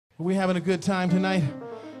Are we having a good time tonight?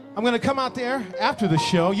 I'm going to come out there after the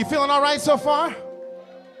show. You feeling all right so far?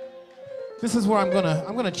 This is where I'm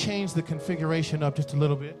going to change the configuration up just a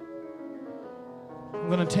little bit.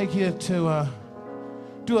 I'm going to take you to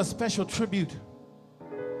do a special tribute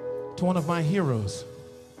to one of my heroes.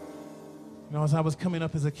 You know, as I was coming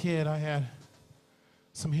up as a kid, I had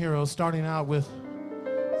some heroes, starting out with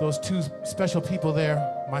those two special people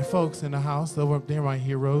there, my folks in the house. They're my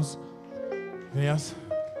heroes. Yes.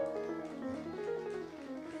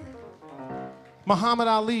 Muhammad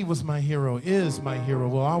Ali was my hero, is my hero,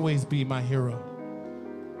 will always be my hero.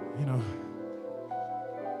 You know.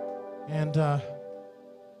 And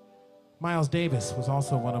Miles Davis was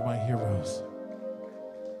also one of my heroes.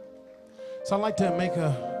 So I'd like to make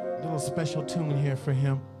a little special tune here for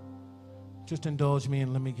him. Just indulge me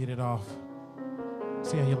and let me get it off.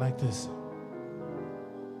 See how you like this.